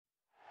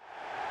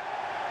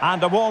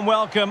And a warm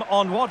welcome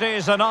on what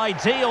is an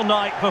ideal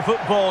night for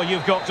football,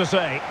 you've got to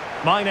say.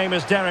 My name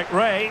is Derek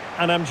Ray,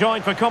 and I'm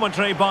joined for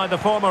commentary by the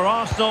former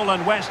Arsenal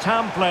and West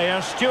Ham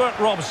player Stuart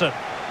Robson.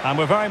 And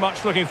we're very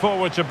much looking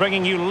forward to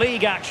bringing you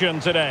league action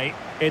today.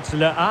 It's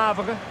Le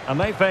Havre, and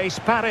they face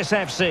Paris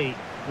FC.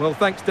 Well,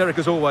 thanks, Derek,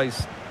 as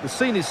always. The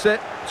scene is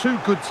set, two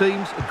good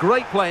teams, a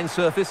great playing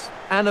surface,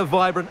 and a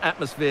vibrant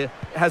atmosphere.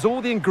 It has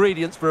all the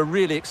ingredients for a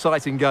really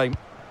exciting game.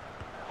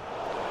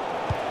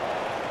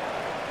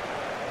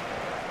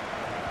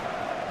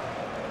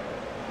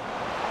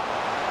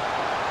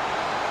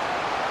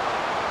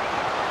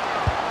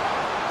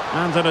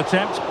 And an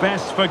attempt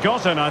best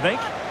forgotten, I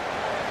think.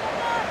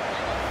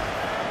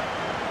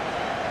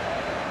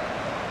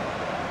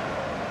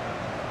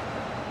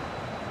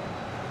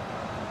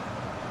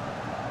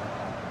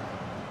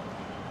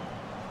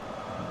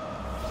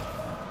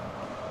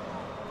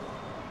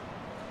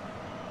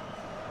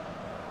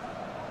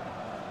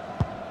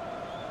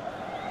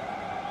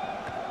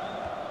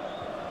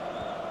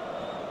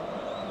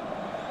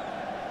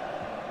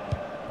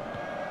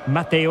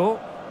 Matteo.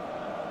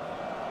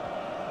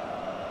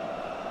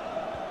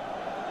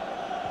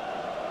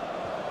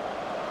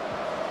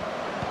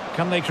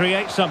 Can they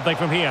create something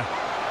from here?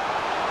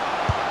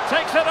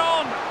 Takes it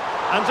on!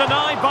 And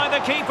denied by the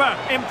keeper.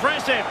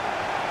 Impressive.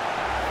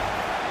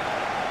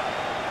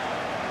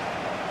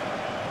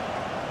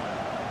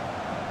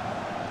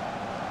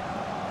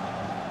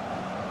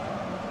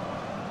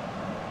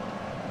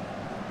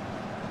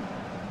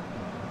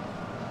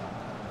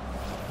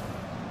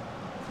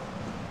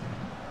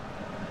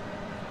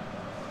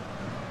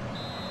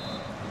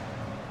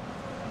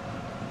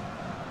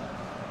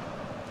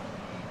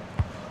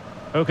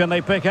 Who can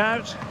they pick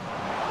out?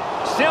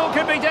 Still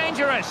could be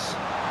dangerous.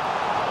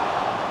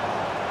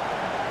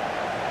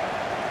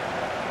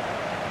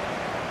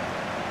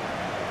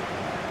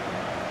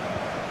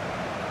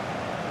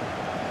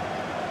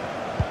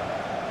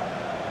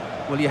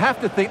 Well, you have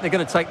to think they're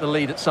going to take the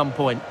lead at some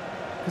point,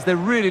 because they're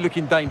really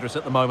looking dangerous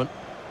at the moment.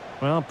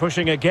 Well,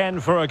 pushing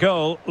again for a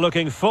goal,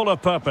 looking full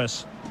of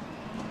purpose.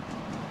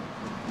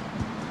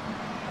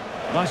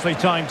 Nicely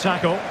timed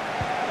tackle.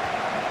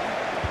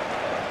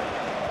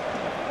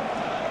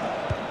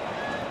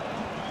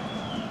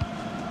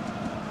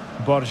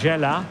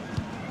 Borgella.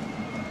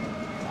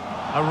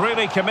 A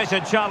really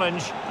committed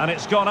challenge, and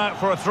it's gone out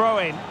for a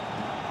throw-in.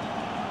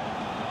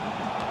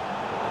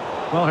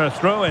 Well, her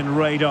throw-in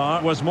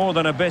radar was more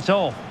than a bit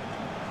off.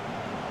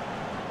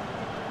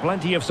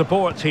 Plenty of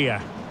support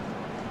here.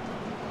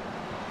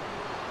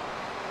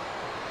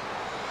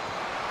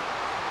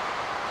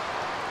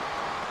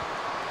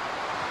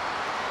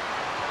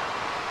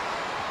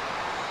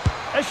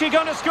 Is she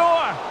going to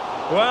score?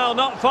 Well,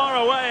 not far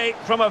away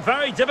from a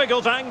very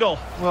difficult angle.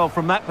 Well,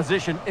 from that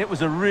position, it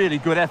was a really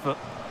good effort.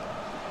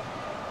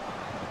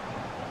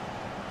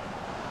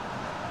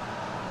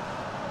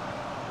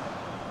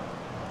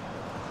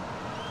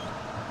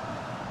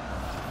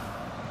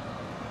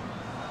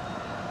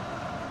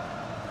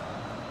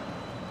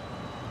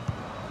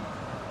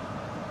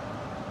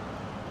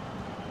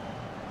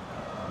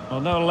 Well,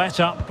 no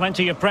let-up,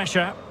 plenty of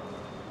pressure.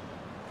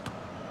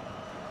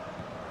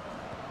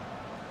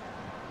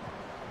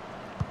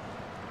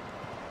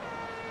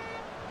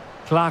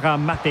 Clara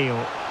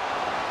Matteo,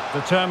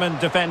 determined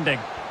defending.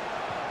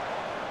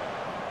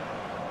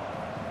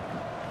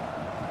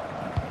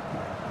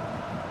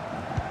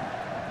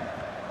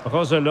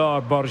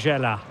 Roselor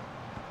Borgella.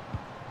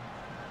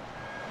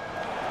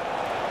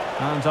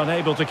 And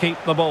unable to keep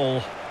the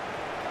ball.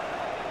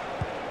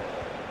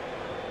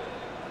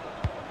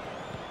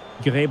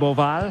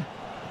 Greboval.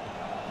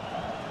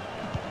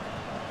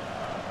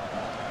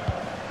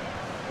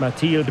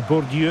 Mathilde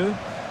Bourdieu.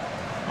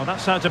 Well,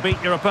 that's how to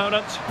beat your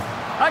opponent.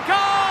 A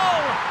goal!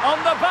 On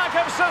the back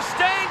of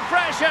sustained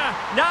pressure.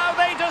 Now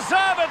they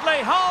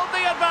deservedly hold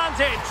the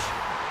advantage.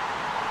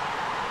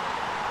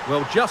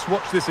 Well, just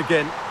watch this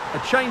again.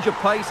 A change of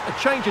pace, a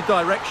change of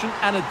direction,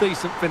 and a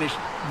decent finish.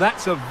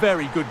 That's a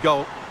very good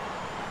goal.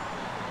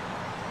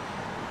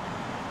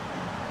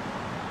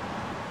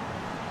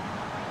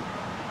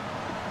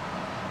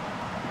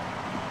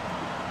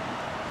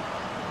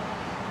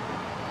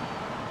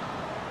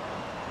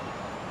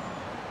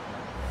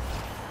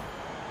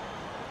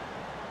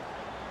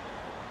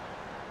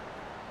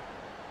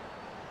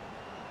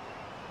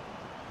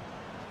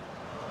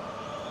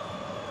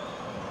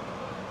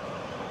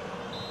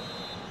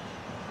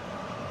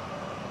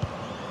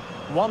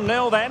 One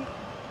 0 then.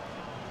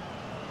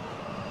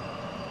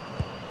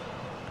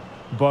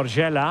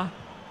 Borgella.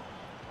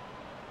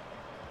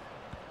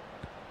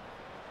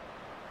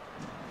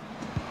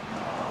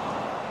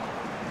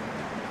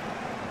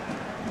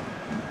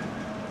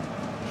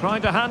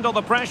 Trying to handle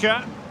the pressure.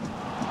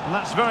 And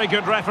that's very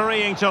good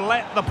refereeing to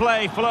let the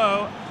play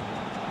flow.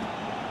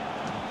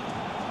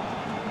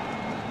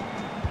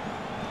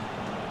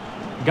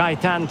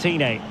 Gaetan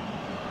Tine.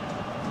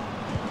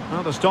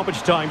 Well, the stoppage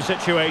time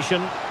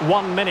situation,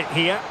 1 minute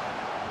here.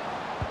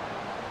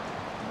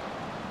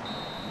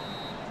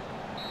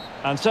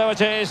 And so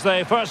it is,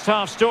 the first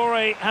half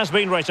story has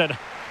been written.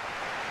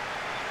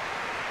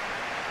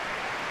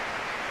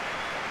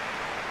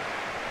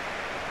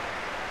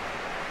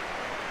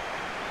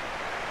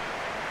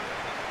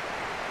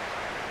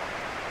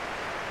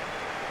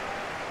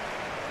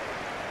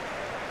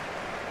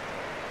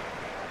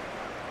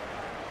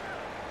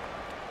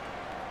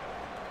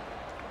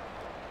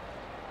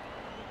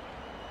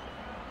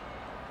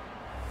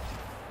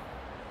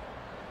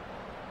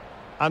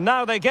 And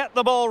now they get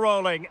the ball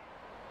rolling.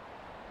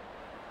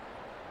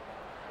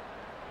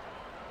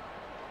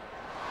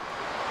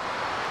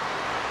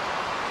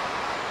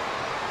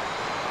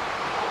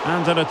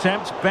 And an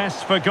attempt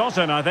best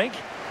forgotten, I think.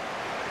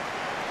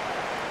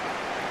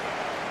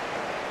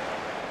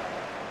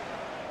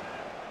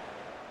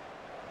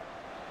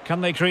 Can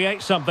they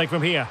create something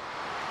from here?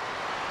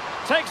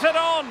 Takes it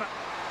on!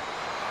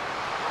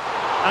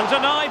 And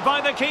denied by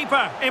the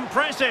keeper.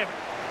 Impressive.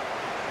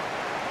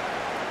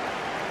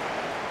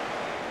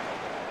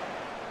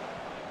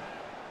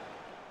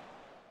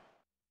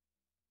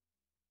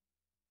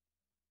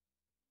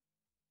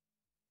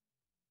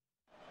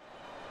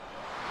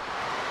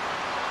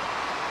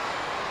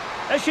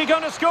 Is she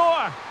going to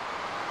score?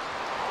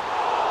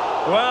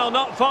 Well,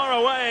 not far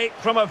away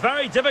from a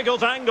very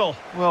difficult angle.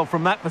 Well,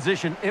 from that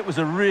position, it was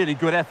a really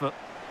good effort.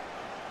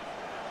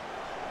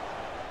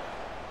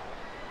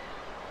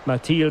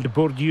 Mathilde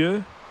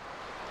Bourdieu.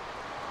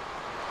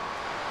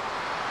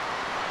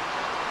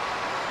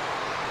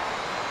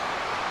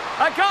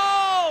 A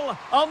goal!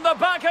 On the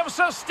back of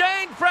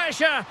sustained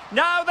pressure.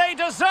 Now they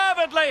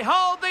deservedly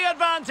hold the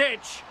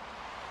advantage.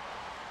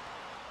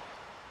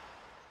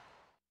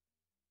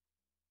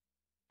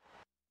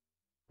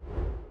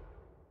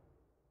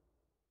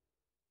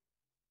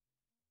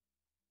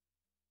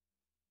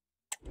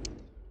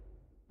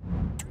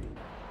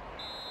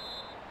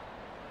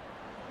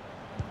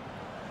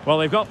 Well,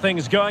 they've got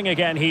things going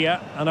again here,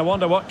 and I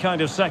wonder what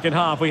kind of second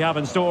half we have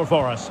in store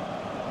for us.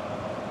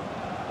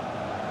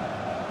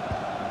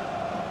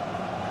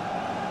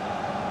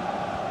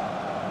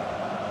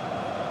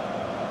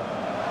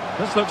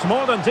 This looks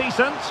more than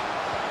decent.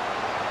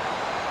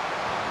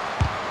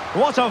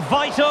 What a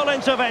vital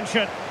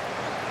intervention.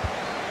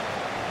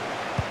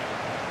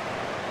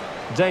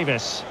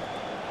 Davis.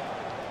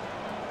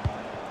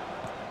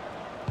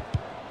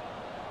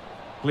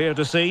 Clear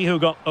to see who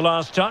got the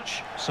last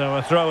touch, so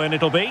a throw-in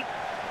it'll be.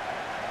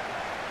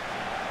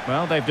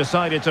 Well, they've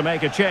decided to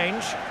make a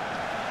change.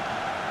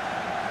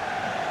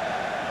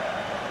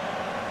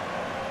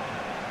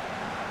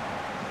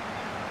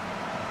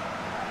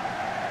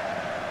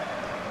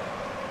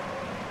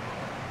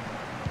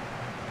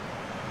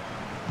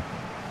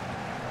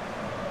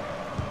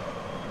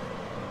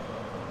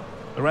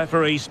 The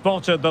referee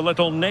spotted the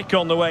little nick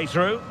on the way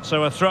through,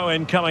 so a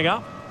throw-in coming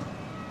up.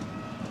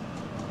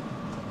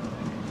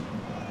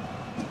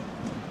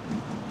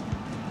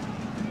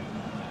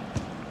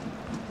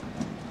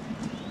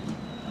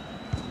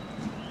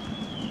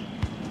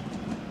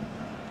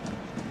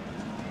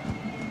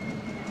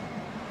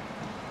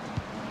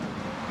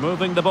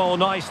 Moving the ball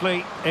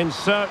nicely in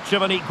search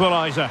of an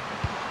equaliser.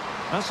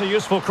 That's a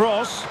useful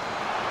cross.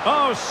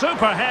 Oh,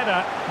 super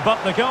header,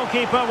 but the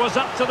goalkeeper was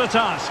up to the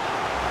task.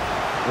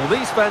 Well,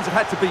 these fans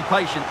have had to be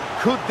patient.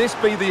 Could this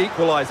be the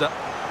equaliser?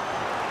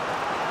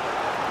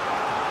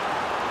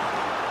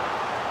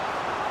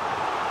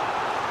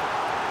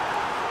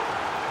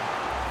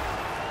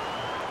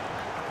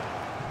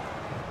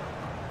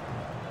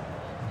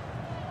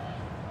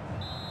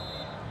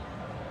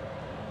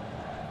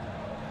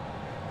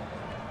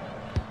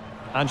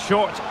 And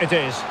short it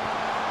is.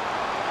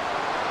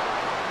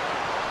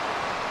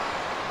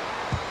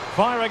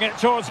 Firing it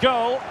towards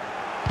goal.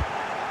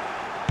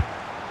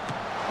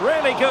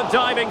 Really good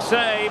diving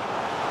save.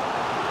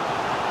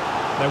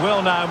 They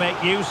will now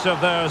make use of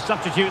their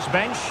substitutes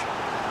bench.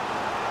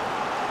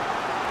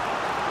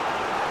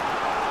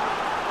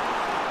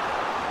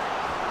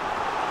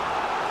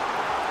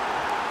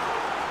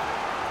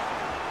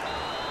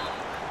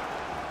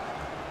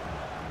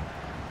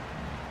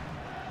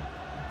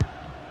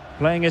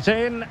 Playing it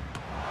in.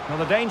 Well,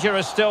 the danger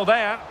is still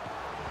there.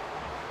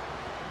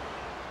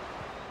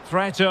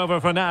 Threat over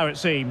for now, it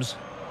seems.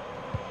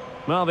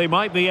 Well, they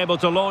might be able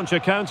to launch a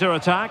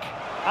counter-attack.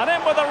 And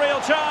in with a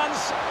real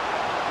chance.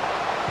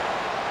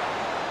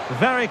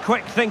 Very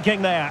quick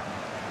thinking there.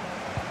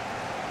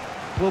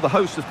 Well, the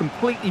hosts have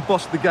completely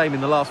bossed the game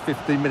in the last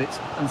 15 minutes,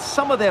 and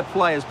some of their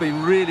players have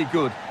been really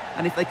good.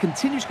 And if they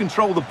continue to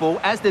control the ball,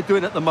 as they're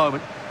doing at the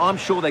moment, I'm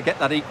sure they get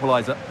that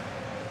equaliser.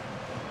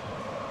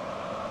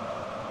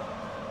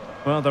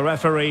 Well, the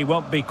referee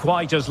won't be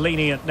quite as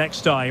lenient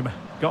next time.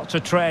 Got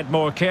to tread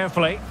more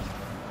carefully.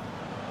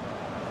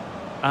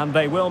 And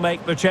they will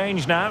make the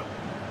change now.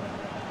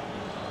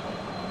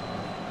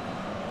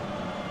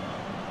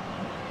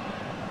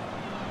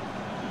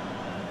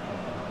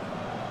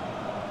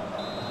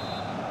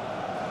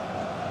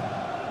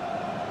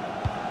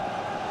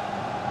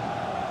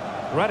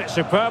 Read it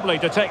superbly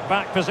to take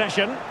back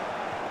possession.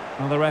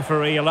 Well, the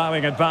referee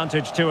allowing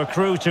advantage to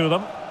accrue to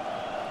them.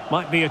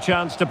 Might be a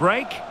chance to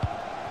break.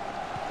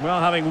 Well,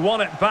 having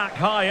won it back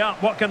high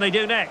up, what can they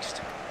do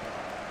next?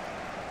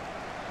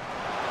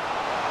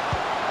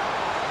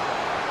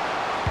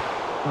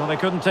 Well, they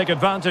couldn't take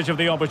advantage of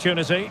the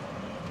opportunity.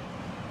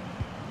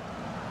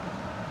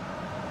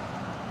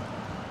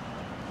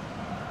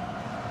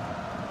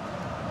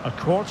 A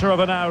quarter of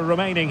an hour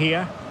remaining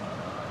here.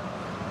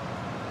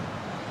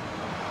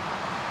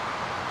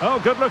 Oh,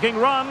 good-looking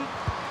run.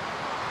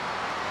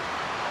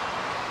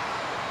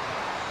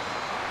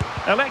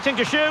 Electing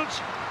to shoot.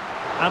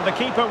 And the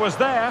keeper was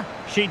there.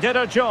 She did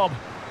her job.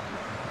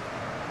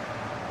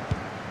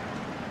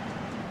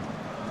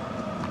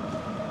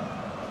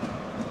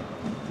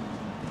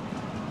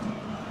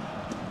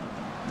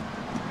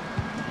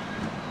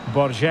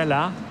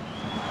 Borgella.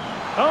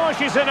 Oh,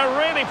 she's in a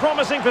really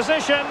promising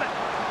position.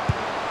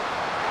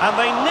 And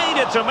they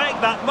needed to make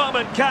that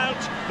moment count.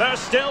 They're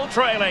still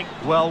trailing.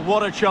 Well,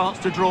 what a chance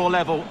to draw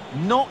level.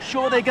 Not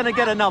sure they're going to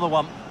get another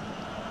one.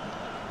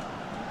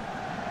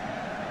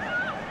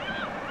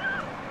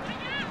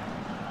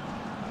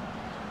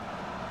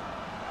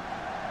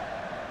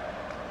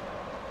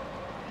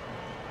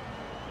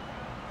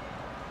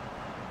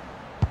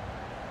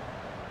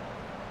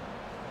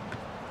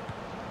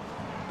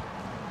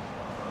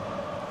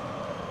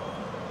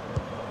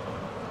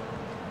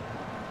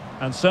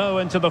 And so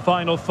into the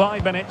final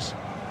 5 minutes.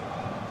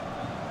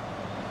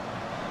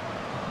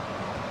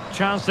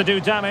 Chance to do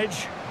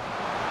damage.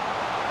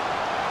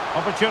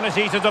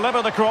 Opportunity to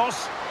deliver the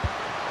cross.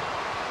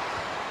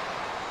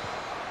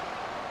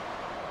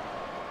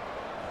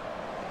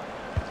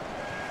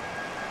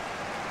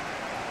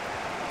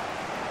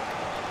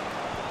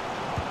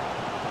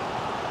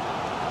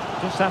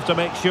 Just have to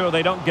make sure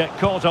they don't get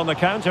caught on the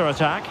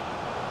counter-attack.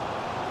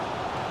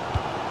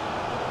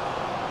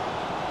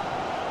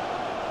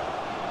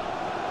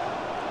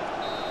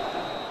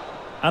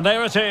 And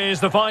there it is,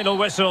 the final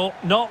whistle.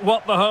 Not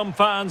what the home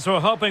fans were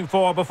hoping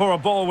for before a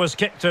ball was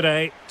kicked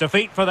today.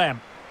 Defeat for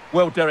them.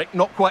 Well, Derek,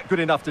 not quite good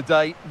enough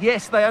today.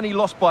 Yes, they only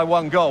lost by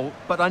 1 goal,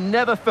 but I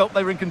never felt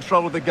they were in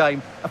control of the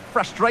game. A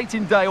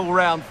frustrating day all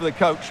round for the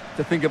coach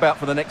to think about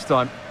for the next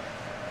time.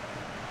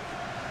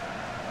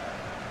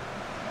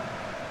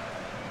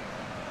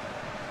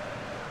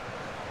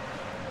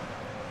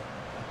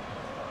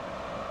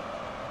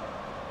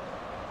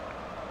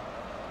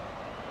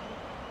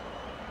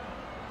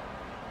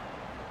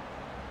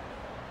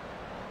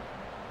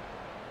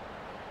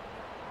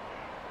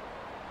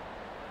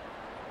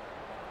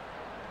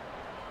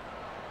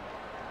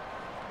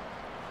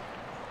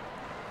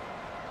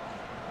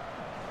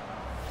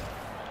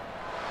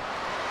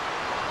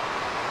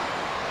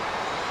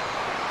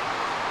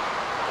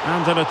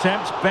 And an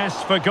attempt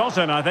best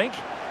forgotten, I think.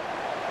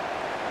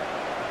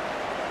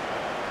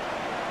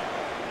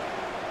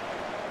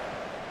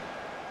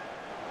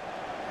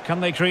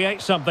 Can they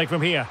create something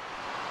from here?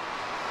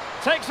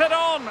 Takes it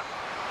on!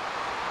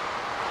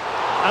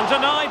 And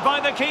denied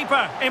by the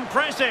keeper.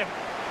 Impressive.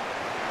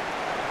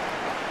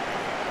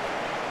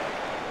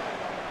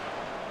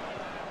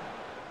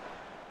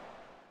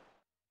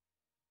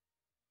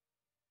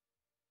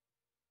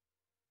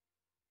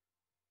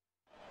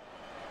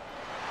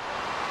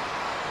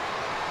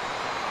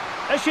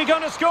 Is she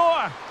going to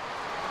score?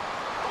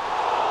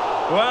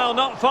 Well,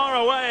 not far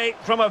away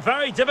from a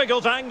very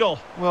difficult angle.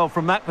 Well,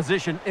 from that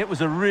position, it was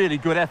a really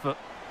good effort.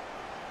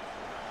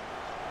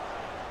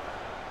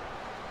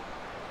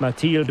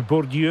 Mathilde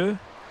Bourdieu.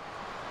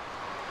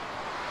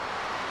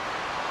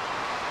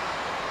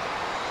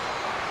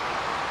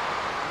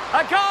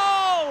 A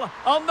goal!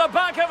 On the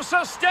back of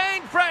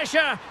sustained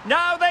pressure.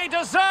 Now they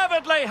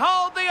deservedly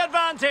hold the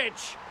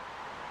advantage.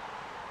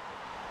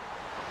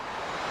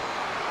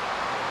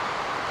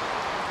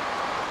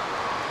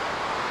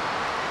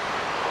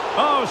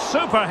 Oh,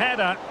 super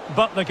header,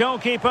 but the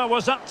goalkeeper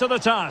was up to the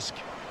task.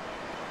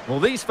 Well,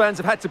 these fans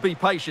have had to be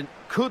patient.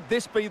 Could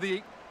this be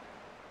the...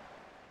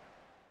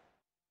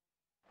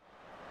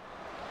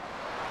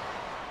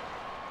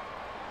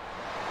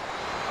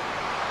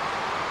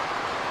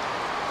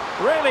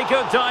 Really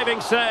good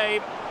diving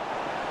save.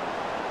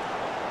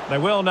 They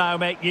will now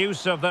make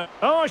use of the...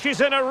 Oh,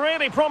 she's in a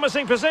really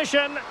promising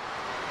position.